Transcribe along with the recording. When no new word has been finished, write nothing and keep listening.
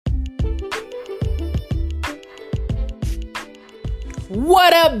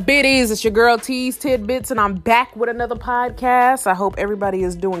What up, biddies? It's your girl T's Tidbits, and I'm back with another podcast. I hope everybody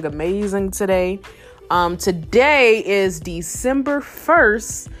is doing amazing today. Today is December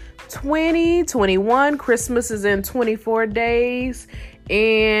 1st, 2021. Christmas is in 24 days,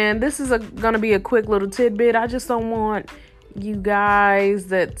 and this is gonna be a quick little tidbit. I just don't want you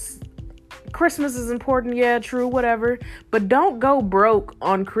guys Christmas is important, yeah, true, whatever, but don't go broke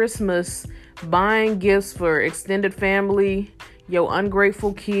on Christmas buying gifts for extended family, your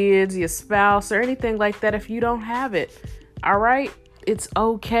ungrateful kids, your spouse, or anything like that if you don't have it. All right? It's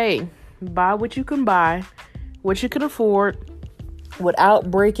okay. Buy what you can buy, what you can afford,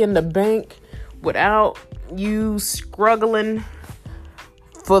 without breaking the bank, without you struggling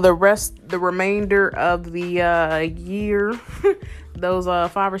for the remainder of the year. Those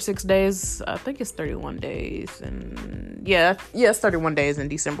 5 or 6 days, I think it's 31 days, and it's 31 days in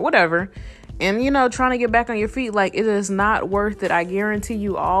December, whatever. And, trying to get back on your feet, like, it is not worth it. I guarantee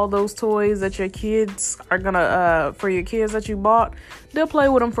you all those toys that your kids are gonna, for your kids that you bought, they'll play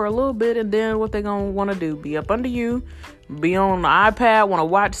with them for a little bit, and then what they're gonna want to do, be up under you, be on the iPad, want to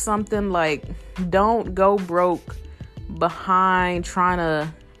watch something. Like, don't go broke behind trying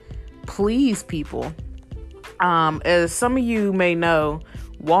to please people. As some of you may know,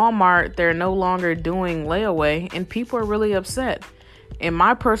 Walmart, they're no longer doing layaway, and people are really upset. In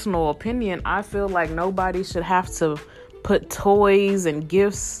my personal opinion, I feel like nobody should have to put toys and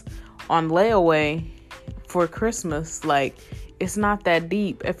gifts on layaway for Christmas. Like, it's not that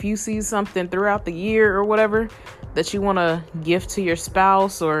deep. If you see something throughout the year or whatever that you want to gift to your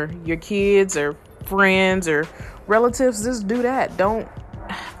spouse or your kids or friends or relatives, just do that. Don't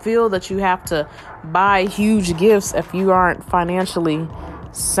feel that you have to buy huge gifts if you aren't financially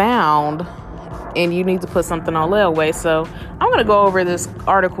sound and you need to put something on layaway. So I'm going to go over this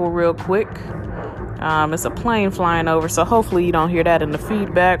article real quick. It's a plane flying over, so hopefully you don't hear that in the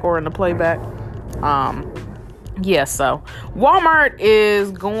feedback or in the playback. So Walmart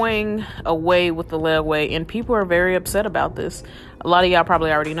is going away with the layaway, and people are very upset about this. A lot of y'all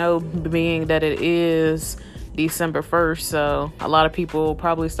probably already know, being that it is December 1st, so a lot of people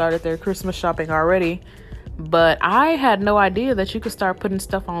probably started their Christmas shopping already. But I had no idea that you could start putting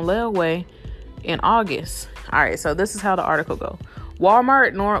stuff on layaway in August. All right, so this is how the article goes.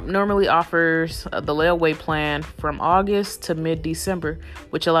 Walmart normally offers the layaway plan from August to mid-December,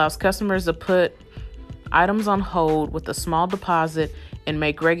 which allows customers to put items on hold with a small deposit and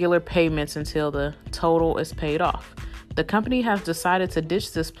make regular payments until the total is paid off. The company has decided to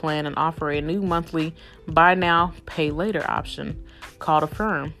ditch this plan and offer a new monthly buy now, pay later option called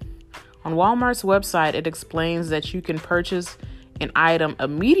Affirm. On Walmart's website, it explains that you can purchase an item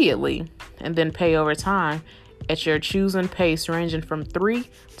immediately and then pay over time at your choosing pace, ranging from 3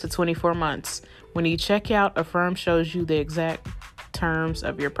 to 24 months. When you check out, Affirm shows you the exact terms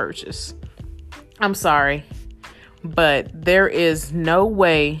of your purchase. I'm sorry, but there is no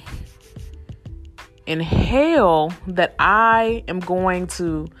way in hell that I am going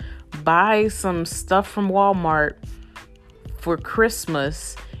to buy some stuff from Walmart for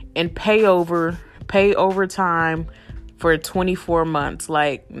Christmas and pay overtime for 24 months.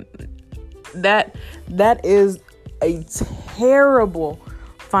 Like, that is a terrible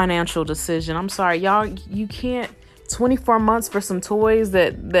financial decision. I'm sorry, y'all. You can't 24 months for some toys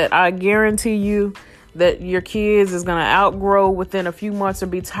that I guarantee you that your kids is going to outgrow within a few months or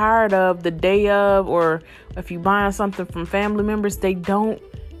be tired of the day of, or if you buying something from family members, they don't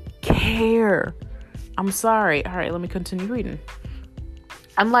care. I'm sorry. All right, let me continue reading.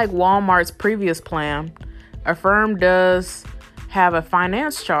 Unlike Walmart's previous plan, Affirm does have a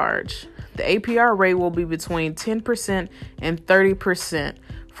finance charge. The APR rate will be between 10% and 30%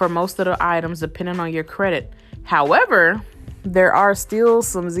 for most of the items, depending on your credit. However, there are still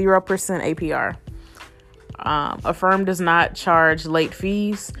some 0% APR. Affirm does not charge late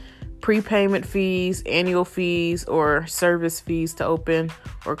fees, prepayment fees, annual fees, or service fees to open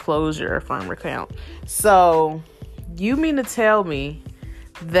or close your Affirm account. So you mean to tell me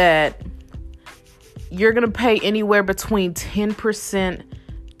that you're going to pay anywhere between 10%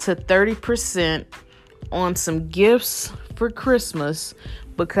 to 30% on some gifts for Christmas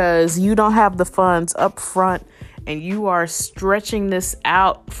because you don't have the funds up front and you are stretching this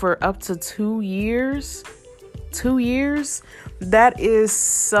out for up to 2 years? 2 years? That is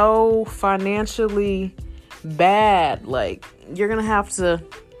so financially bad. Like, you're going to have to,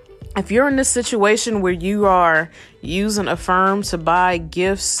 if you're in this situation where you are using Affirm to buy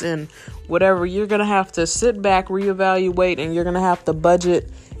gifts and whatever, you're going to have to sit back, reevaluate, and you're going to have to budget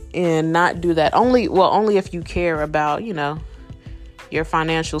and not do that. Only if you care about, your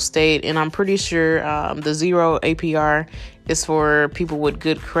financial state. And I'm pretty sure the zero APR is for people with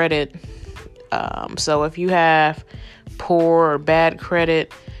good credit. So if you have poor or bad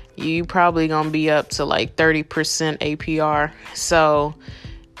credit, you probably gonna be up to like 30% APR. So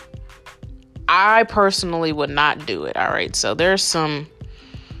I personally would not do it. All right. So there's some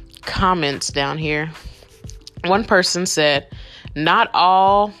comments down here. One person said, not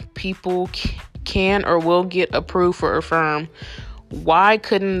all people can or will get approved for Affirm. Why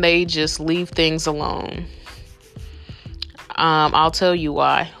couldn't they just leave things alone? I'll tell you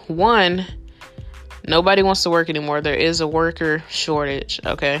why. One, nobody wants to work anymore. There is a worker shortage.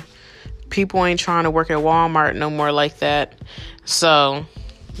 Okay. People ain't trying to work at Walmart no more like that. So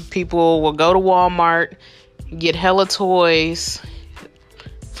people will go to Walmart, get hella toys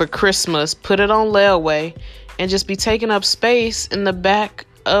for Christmas, put it on layaway, and just be taking up space in the back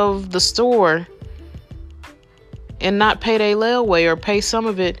of the store and not pay their layaway or pay some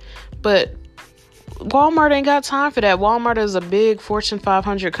of it. But Walmart ain't got time for that. Walmart is a big Fortune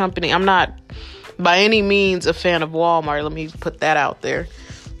 500 company. I'm not by any means a fan of Walmart. Let me put that out there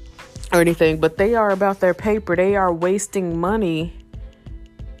or anything. But they are about their paper. They are wasting money.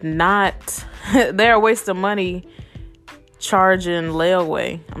 They are wasting money charging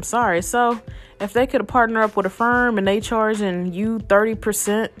layaway. I'm sorry. So if they could partner up with Affirm and they charging you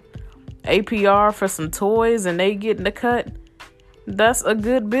 30% APR for some toys and they getting the cut, that's a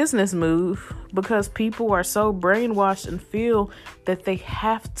good business move, because people are so brainwashed and feel that they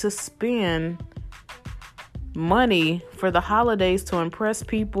have to spend money for the holidays to impress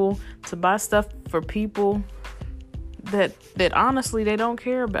people, to buy stuff for people that honestly they don't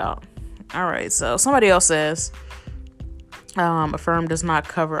care about. All right, so somebody else says, Affirm does not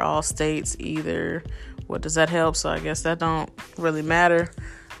cover all states either. What does that help? So I guess that don't really matter.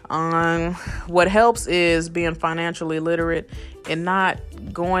 What helps is being financially literate and not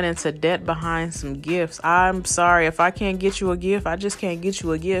going into debt behind some gifts. I'm sorry, if I can't get you a gift, I just can't get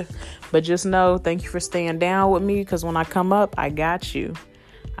you a gift. But just know, thank you for staying down with me, because when I come up, I got you.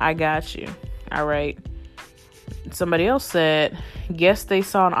 All right. Somebody else said, guess they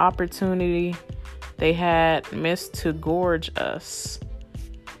saw an opportunity they had missed to gorge us.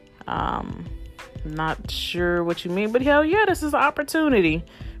 Not sure what you mean, but hell yeah, this is an opportunity.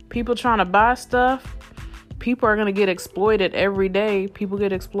 People trying to buy stuff. People are going to get exploited every day. People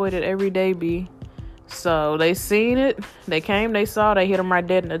get exploited every day, B. So they seen it. They came, they saw, they hit them right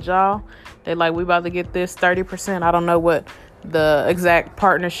dead in the jaw. They like, we about to get this 30%. I don't know what the exact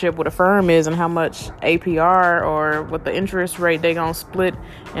partnership with Affirm is and how much APR or what the interest rate they going to split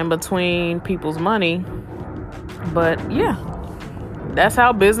in between people's money. But yeah, that's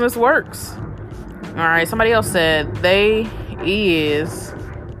how business works. All right. Somebody else said they is...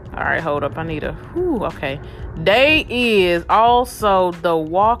 All right, hold up. I need a... okay. They is also the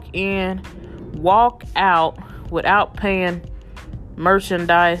walk-in, walk-out without paying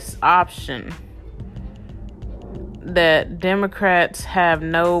merchandise option that Democrats have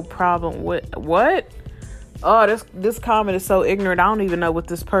no problem with. What? Oh, this comment is so ignorant. I don't even know what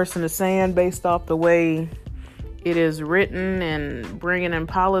this person is saying based off the way it is written and bringing in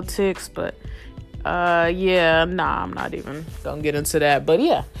politics. But yeah, nah, I'm not even gonna get into that. But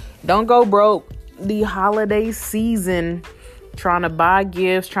yeah, don't go broke the holiday season trying to buy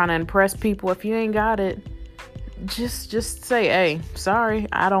gifts, trying to impress people. If you ain't got it, just say, hey, sorry,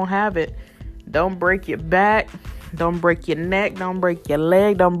 I don't have it. Don't break your back, don't break your neck, don't break your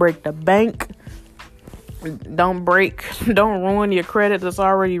leg, don't break the bank, don't ruin your credit that's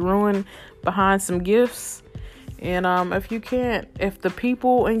already ruined behind some gifts. And if the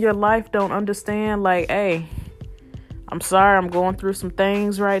people in your life don't understand, like, hey, I'm sorry, I'm going through some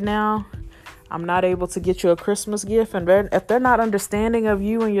things right now, I'm not able to get you a Christmas gift, and if they're not understanding of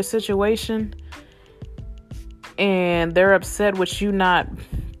you and your situation, and they're upset with you not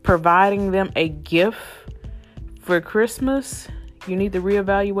providing them a gift for Christmas, you need to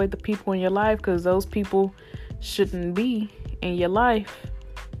reevaluate the people in your life, because those people shouldn't be in your life.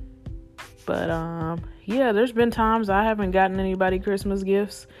 But yeah, there's been times I haven't gotten anybody Christmas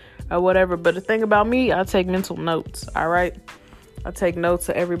gifts or whatever. But the thing about me, I take mental notes. All right. I take notes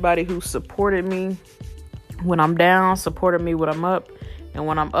of everybody who supported me when I'm down, supported me when I'm up. And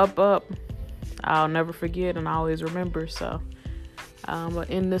when I'm up, I'll never forget and I always remember. So I'll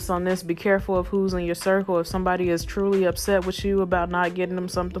end this on this. Be careful of who's in your circle. If somebody is truly upset with you about not getting them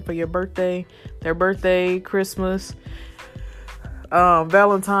something for your birthday, their birthday, Christmas,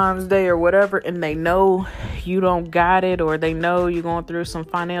 Valentine's Day or whatever, and they know you don't got it, or they know you're going through some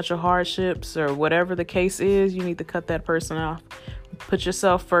financial hardships or whatever the case is, you need to cut that person off. Put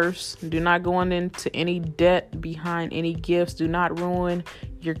yourself first. Do not go into any debt behind any gifts. Do not ruin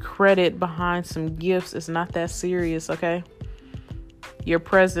your credit behind some gifts. It's not that serious, okay? Your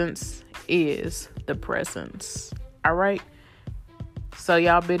presence is the presence. All right. So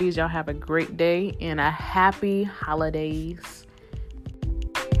y'all biddies, y'all have a great day and a happy holidays.